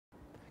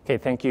Okay,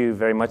 thank you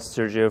very much,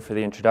 Sergio, for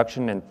the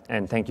introduction,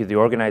 and thank you, the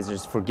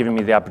organizers, for giving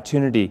me the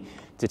opportunity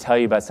to tell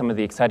you about some of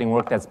the exciting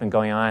work that's been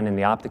going on in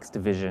the optics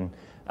division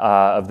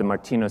of the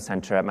Martinos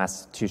Center at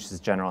Massachusetts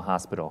General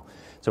Hospital.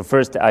 So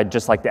first, I'd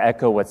just like to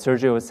echo what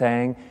Sergio was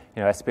saying.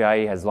 You know,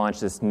 SPIE has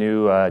launched this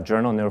new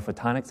journal,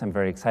 Neurophotonics. I'm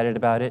very excited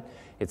about it.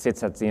 It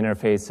sits at the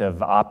interface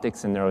of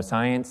optics and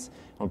neuroscience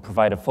and will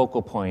provide a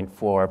focal point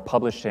for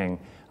publishing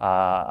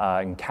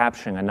and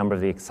capturing a number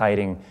of the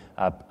exciting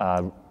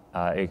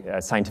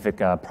scientific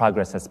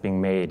progress that's being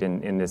made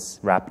in this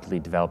rapidly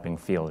developing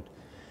field.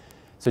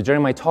 So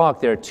during my talk,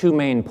 there are two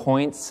main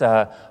points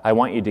I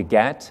want you to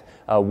get.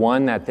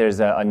 One, that there's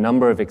a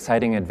number of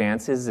exciting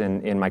advances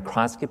in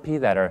microscopy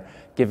that are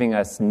giving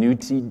us new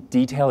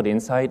detailed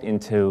insight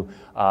into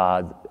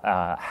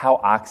how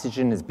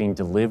oxygen is being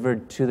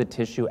delivered to the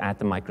tissue at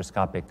the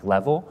microscopic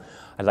level.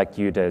 I'd like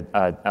you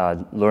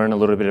to learn a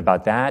little bit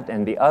about that.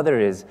 And the other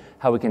is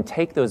how we can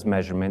take those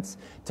measurements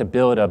to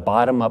build a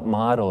bottom-up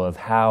model of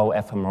how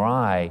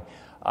fMRI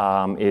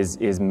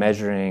is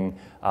measuring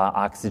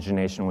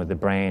oxygenation with the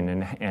brain,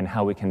 and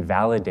how we can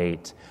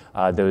validate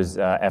those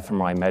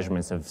fMRI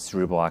measurements of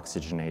cerebral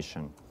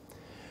oxygenation.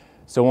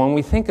 So when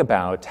we think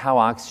about how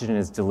oxygen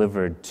is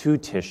delivered to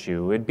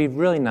tissue, it'd be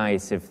really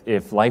nice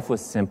if life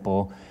was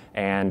simple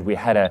and we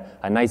had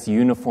a nice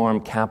uniform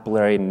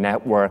capillary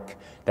network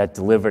that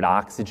delivered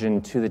oxygen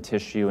to the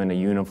tissue in a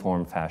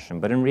uniform fashion.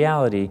 But in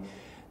reality,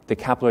 the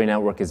capillary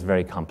network is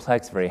very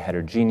complex, very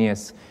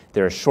heterogeneous.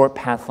 There are short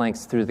path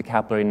lengths through the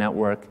capillary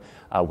network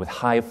with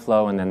high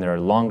flow, and then there are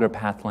longer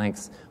path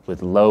lengths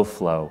with low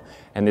flow.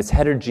 And this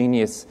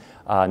heterogeneous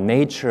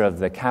nature of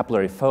the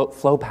capillary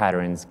flow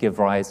patterns give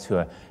rise to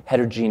a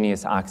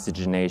heterogeneous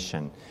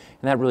oxygenation.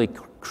 And that really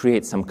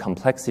creates some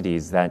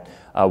complexities that,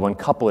 when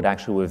coupled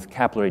actually with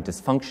capillary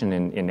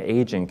dysfunction in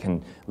aging,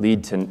 can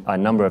lead to a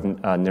number of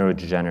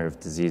neurodegenerative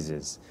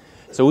diseases.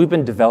 So we've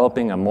been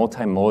developing a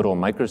multimodal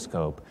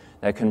microscope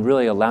that can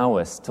really allow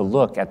us to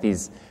look at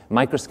these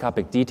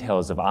microscopic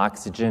details of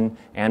oxygen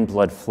and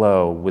blood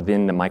flow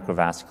within the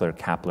microvascular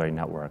capillary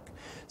network.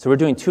 So we're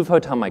doing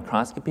two-photon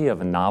microscopy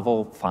of a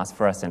novel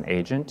phosphorescent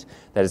agent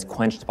that is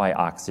quenched by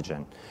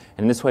oxygen.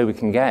 And this way we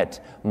can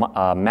get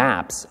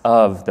maps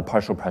of the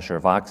partial pressure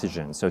of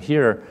oxygen. So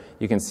here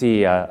you can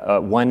see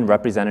one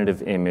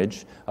representative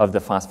image of the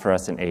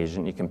phosphorescent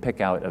agent. You can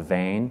pick out a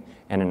vein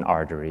and an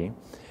artery.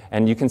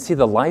 And you can see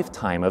the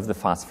lifetime of the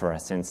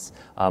phosphorescence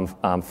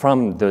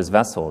from those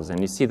vessels. And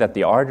you see that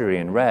the artery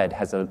in red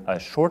has a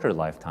shorter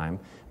lifetime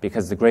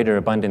because the greater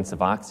abundance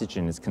of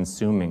oxygen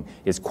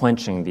is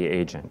quenching the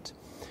agent.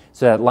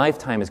 So that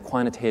lifetime is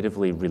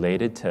quantitatively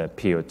related to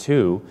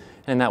PO2,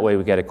 and that way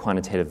we get a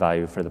quantitative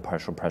value for the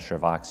partial pressure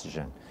of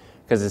oxygen.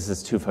 Because this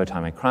is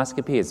two-photon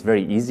microscopy, it's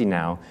very easy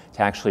now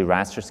to actually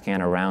raster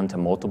scan around to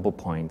multiple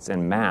points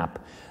and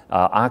map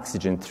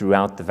oxygen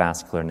throughout the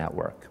vascular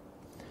network.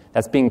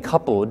 That's being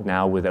coupled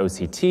now with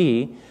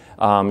OCT.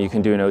 You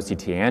can do an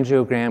OCT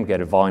angiogram,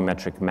 get a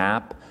volumetric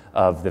map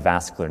of the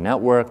vascular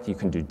network. You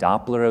can do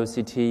Doppler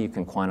OCT. You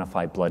can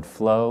quantify blood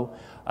flow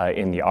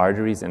in the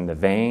arteries and the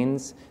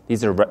veins.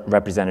 These are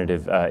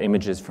representative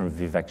images from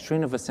Vivek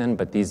Srinivasan,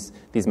 but these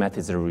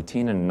methods are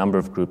routine, and a number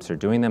of groups are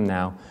doing them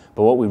now.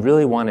 But what we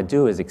really want to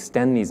do is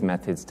extend these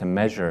methods to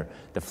measure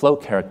the flow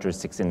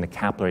characteristics in the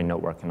capillary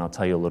network, and I'll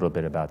tell you a little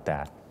bit about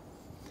that.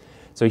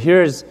 So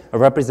here's a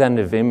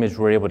representative image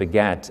we're able to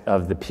get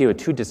of the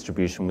PO2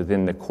 distribution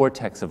within the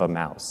cortex of a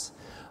mouse.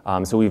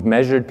 So we've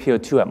measured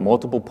PO2 at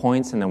multiple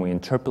points, and then we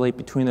interpolate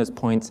between those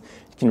points.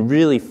 You can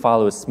really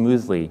follow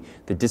smoothly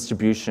the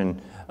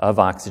distribution of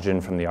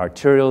oxygen from the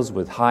arterioles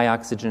with high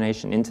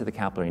oxygenation into the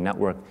capillary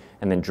network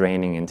and then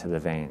draining into the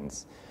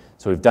veins.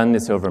 So we've done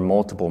this over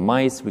multiple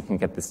mice. We can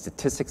get the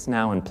statistics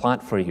now and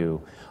plot for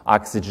you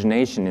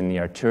oxygenation in the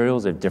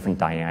arterioles of different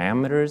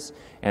diameters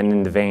and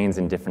in the veins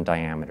in different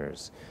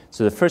diameters.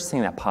 So the first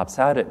thing that pops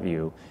out at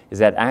you is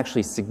that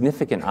actually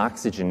significant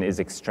oxygen is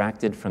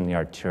extracted from the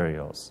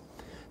arterioles.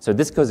 So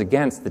this goes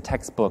against the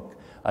textbook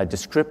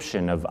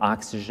description of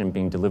oxygen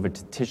being delivered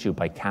to tissue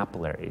by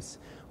capillaries.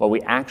 What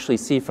we actually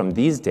see from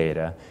these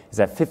data is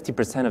that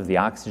 50% of the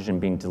oxygen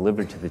being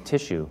delivered to the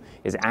tissue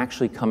is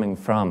actually coming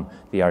from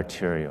the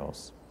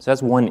arterioles. So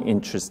that's one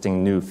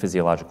interesting new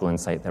physiological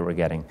insight that we're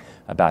getting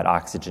about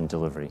oxygen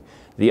delivery.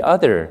 The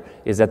other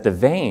is that the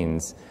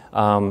veins,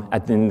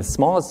 in the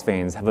smallest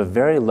veins, have a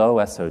very low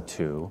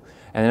SO2.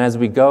 And then as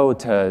we go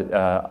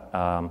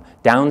to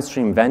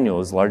downstream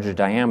venules, larger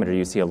diameter,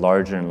 you see a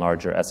larger and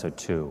larger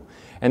SO2.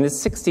 And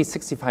this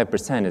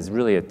 60–65% is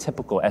really a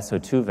typical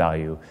SO2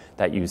 value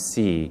that you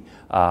see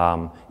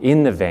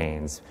in the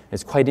veins.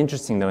 It's quite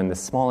interesting, though, in the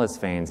smallest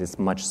veins, it's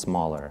much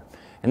smaller.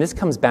 And this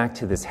comes back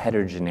to this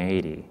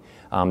heterogeneity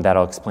that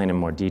I'll explain in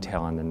more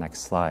detail on the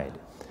next slide.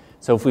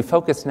 So if we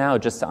focus now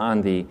just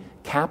on the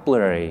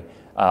capillary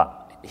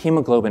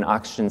hemoglobin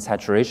oxygen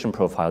saturation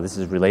profile, this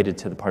is related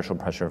to the partial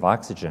pressure of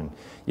oxygen,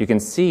 you can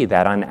see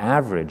that on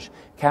average,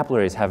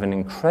 capillaries have an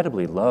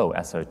incredibly low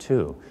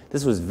SO2.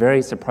 This was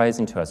very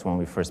surprising to us when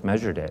we first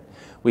measured it.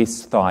 We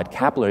thought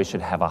capillaries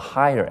should have a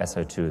higher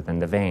SO2 than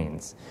the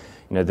veins.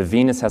 The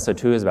venous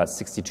SO2 is about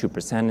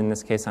 62% in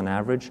this case on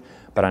average,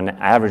 but on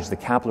average the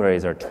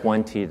capillaries are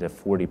 20 to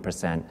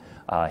 40%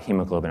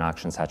 hemoglobin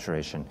oxygen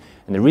saturation.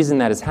 And the reason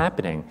that is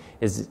happening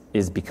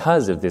is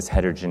because of this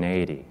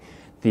heterogeneity.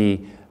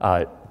 The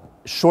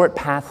short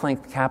path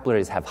length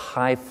capillaries have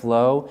high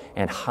flow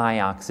and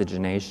high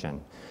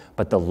oxygenation,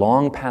 but the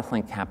long path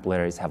length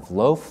capillaries have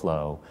low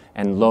flow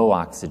and low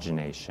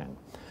oxygenation,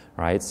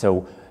 right?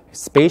 So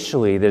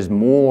spatially, there's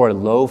more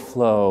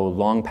low-flow,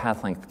 long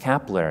path-length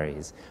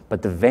capillaries,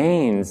 but the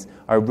veins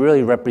are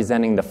really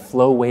representing the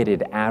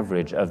flow-weighted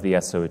average of the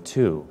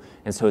SO2.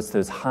 And so it's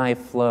those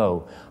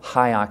high-flow,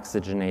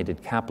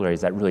 high-oxygenated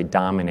capillaries that really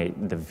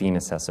dominate the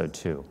venous SO2.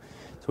 So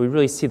we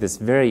really see this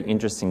very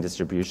interesting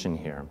distribution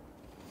here.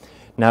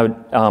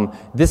 Now,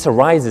 this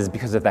arises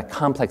because of that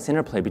complex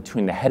interplay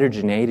between the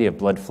heterogeneity of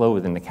blood flow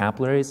within the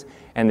capillaries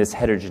and this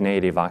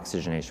heterogeneity of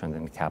oxygenation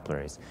within the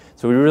capillaries.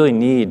 So we really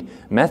need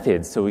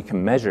methods so we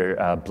can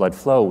measure blood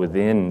flow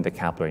within the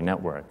capillary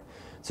network.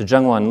 So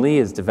Jungwon Lee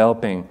is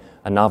developing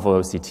a novel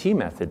OCT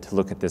method to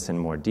look at this in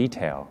more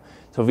detail.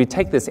 So if we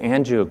take this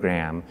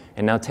angiogram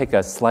and now take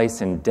a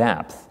slice in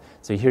depth,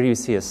 so here you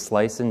see a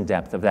slice in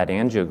depth of that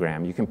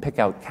angiogram, you can pick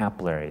out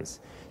capillaries.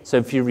 So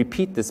if you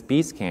repeat this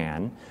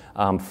B-scan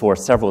for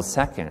several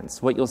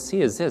seconds, what you'll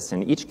see is this.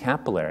 In each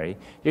capillary,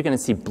 you're going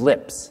to see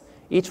blips.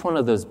 Each one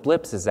of those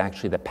blips is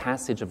actually the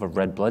passage of a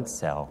red blood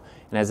cell.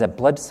 And as that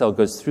blood cell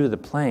goes through the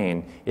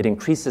plane, it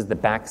increases the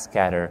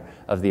backscatter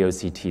of the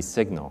OCT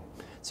signal.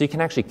 So you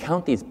can actually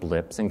count these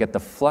blips and get the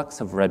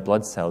flux of red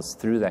blood cells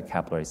through that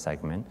capillary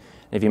segment.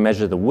 And if you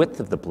measure the width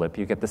of the blip,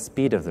 you get the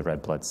speed of the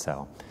red blood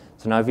cell.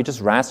 So now if you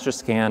just raster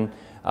scan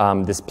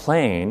this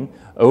plane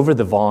over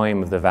the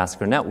volume of the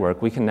vascular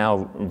network, we can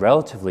now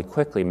relatively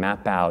quickly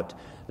map out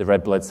the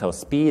red blood cell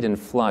speed and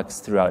flux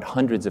throughout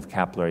hundreds of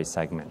capillary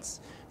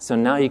segments. So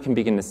now you can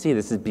begin to see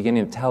this is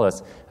beginning to tell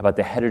us about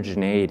the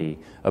heterogeneity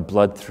of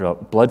blood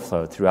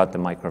flow throughout the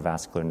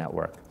microvascular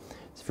network.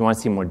 So if you want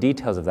to see more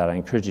details of that, I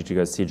encourage you to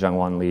go see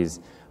Jungwon Lee's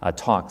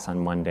talks on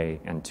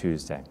Monday and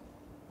Tuesday.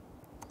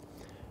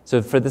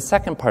 So for the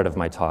second part of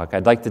my talk,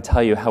 I'd like to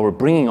tell you how we're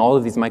bringing all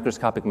of these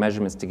microscopic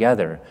measurements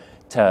together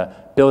to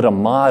build a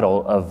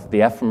model of the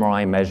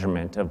fMRI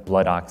measurement of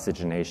blood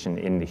oxygenation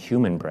in the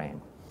human brain.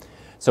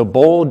 So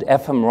BOLD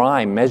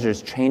fMRI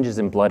measures changes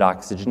in blood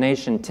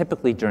oxygenation,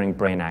 typically during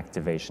brain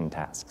activation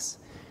tasks.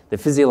 The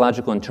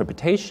physiological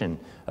interpretation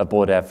of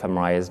BOLD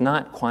fMRI is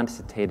not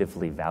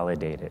quantitatively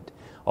validated,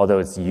 although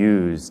it's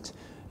used,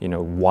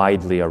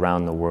 widely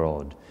around the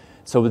world.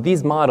 So with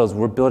these models,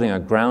 we're building a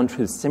ground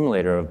truth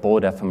simulator of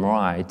BOLD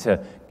fMRI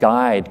to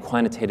guide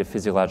quantitative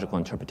physiological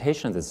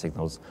interpretation of the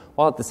signals,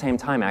 while at the same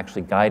time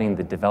actually guiding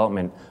the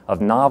development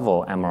of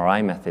novel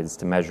MRI methods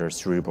to measure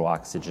cerebral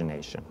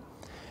oxygenation.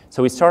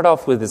 So we start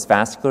off with this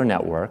vascular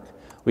network.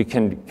 We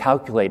can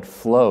calculate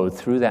flow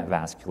through that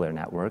vascular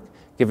network.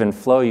 Given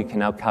flow, you can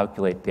now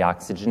calculate the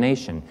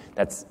oxygenation.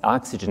 That's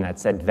oxygen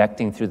that's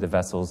advecting through the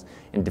vessels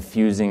and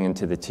diffusing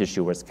into the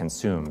tissue where it's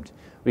consumed.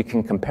 We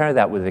can compare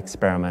that with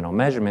experimental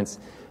measurements,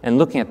 and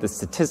looking at the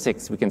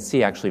statistics, we can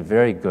see actually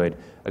very good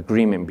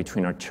agreement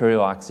between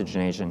arterial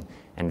oxygenation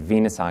and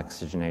venous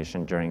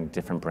oxygenation during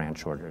different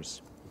branch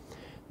orders.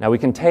 Now we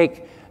can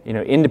take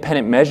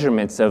independent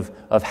measurements of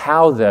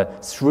how the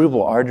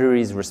cerebral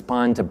arteries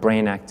respond to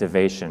brain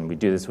activation. We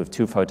do this with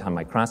 2-photon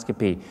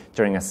microscopy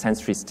during a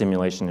sensory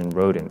stimulation in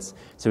rodents.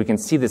 So we can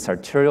see this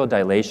arterial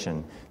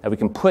dilation that we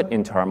can put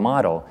into our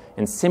model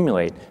and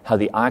simulate how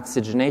the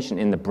oxygenation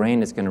in the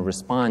brain is going to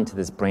respond to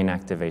this brain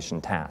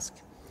activation task.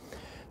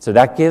 So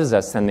that gives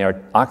us then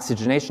the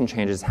oxygenation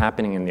changes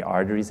happening in the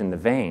arteries and the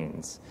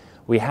veins.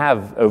 We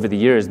have, over the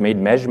years, made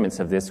measurements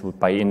of this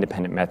by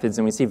independent methods,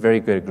 and we see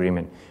very good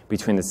agreement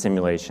between the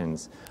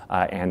simulations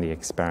and the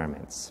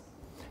experiments.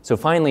 So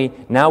finally,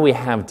 now we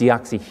have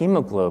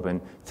deoxyhemoglobin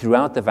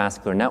throughout the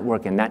vascular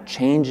network, and that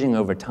changing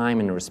over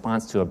time in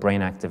response to a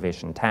brain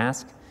activation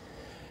task.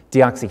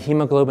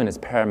 Deoxyhemoglobin is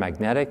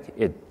paramagnetic.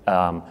 It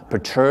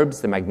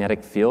perturbs the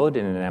magnetic field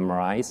in an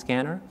MRI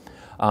scanner.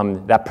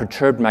 That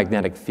perturbed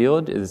magnetic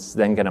field is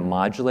then going to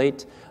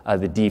modulate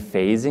the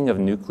dephasing of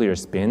nuclear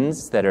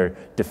spins that are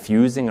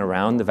diffusing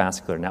around the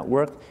vascular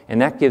network,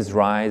 and that gives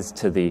rise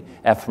to the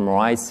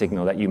fMRI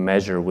signal that you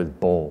measure with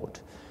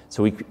BOLD.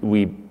 So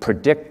we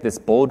predict this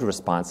BOLD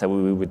response that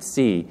we would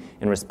see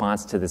in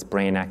response to this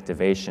brain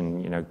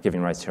activation, giving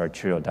rise to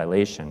arterial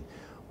dilation.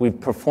 We've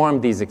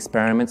performed these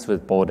experiments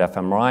with BOLD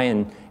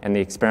fMRI, and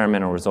the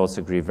experimental results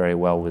agree very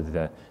well with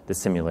the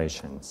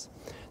simulations.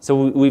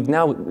 So we've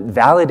now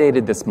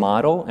validated this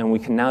model, and we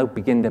can now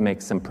begin to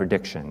make some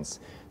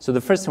predictions. So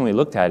the first thing we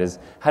looked at is,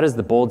 how does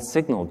the BOLD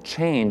signal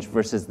change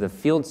versus the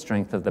field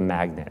strength of the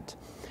magnet?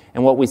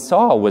 And what we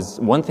saw was,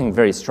 one thing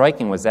very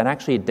striking was that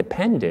actually it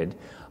depended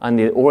on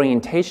the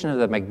orientation of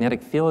the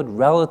magnetic field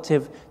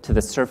relative to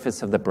the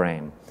surface of the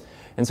brain.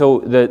 And so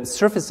the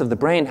surface of the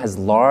brain has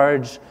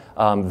large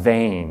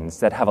veins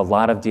that have a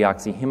lot of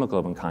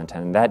deoxyhemoglobin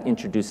content, and that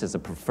introduces a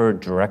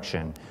preferred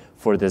direction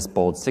for this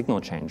bold signal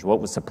change.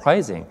 What was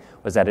surprising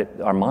was that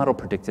our model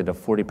predicted a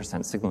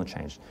 40% signal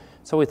change.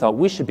 So we thought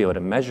we should be able to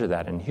measure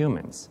that in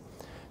humans.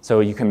 So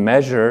you can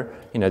measure,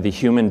 the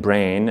human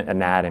brain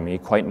anatomy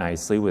quite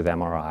nicely with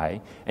MRI,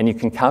 and you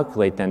can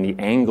calculate then the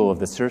angle of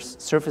the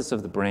surface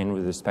of the brain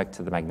with respect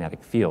to the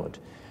magnetic field.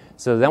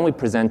 So then we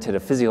presented a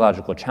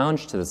physiological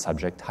challenge to the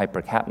subject,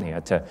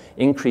 hypercapnia, to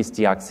increase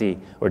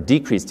or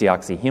decrease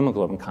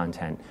deoxyhemoglobin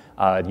content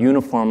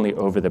uniformly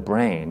over the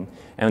brain.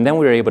 And then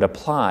we were able to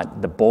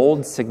plot the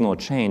bold signal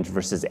change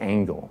versus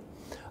angle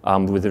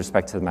with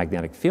respect to the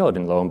magnetic field.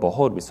 And lo and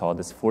behold, we saw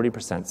this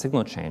 40%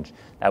 signal change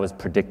that was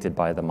predicted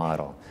by the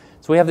model.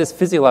 So we have this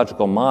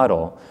physiological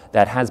model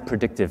that has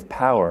predictive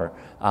power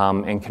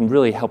and can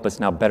really help us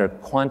now better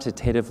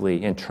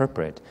quantitatively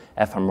interpret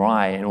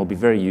fMRI, and will be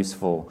very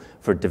useful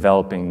for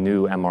developing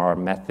new MR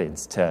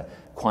methods to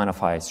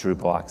quantify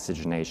cerebral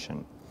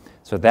oxygenation.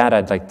 So that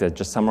I'd like to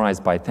just summarize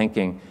by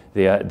thanking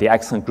the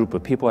excellent group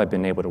of people I've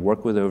been able to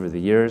work with over the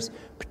years,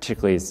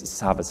 particularly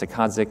Sava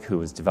Sakadzik, who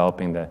was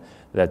developing the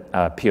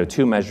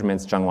PO2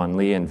 measurements, Jungwon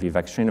Lee and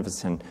Vivek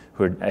Srinivasan,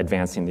 who are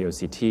advancing the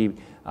OCT,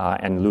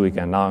 and Louis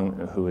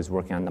Ganong, who is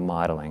working on the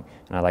modeling.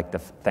 And I'd like to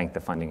thank the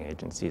funding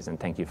agencies, and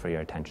thank you for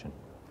your attention.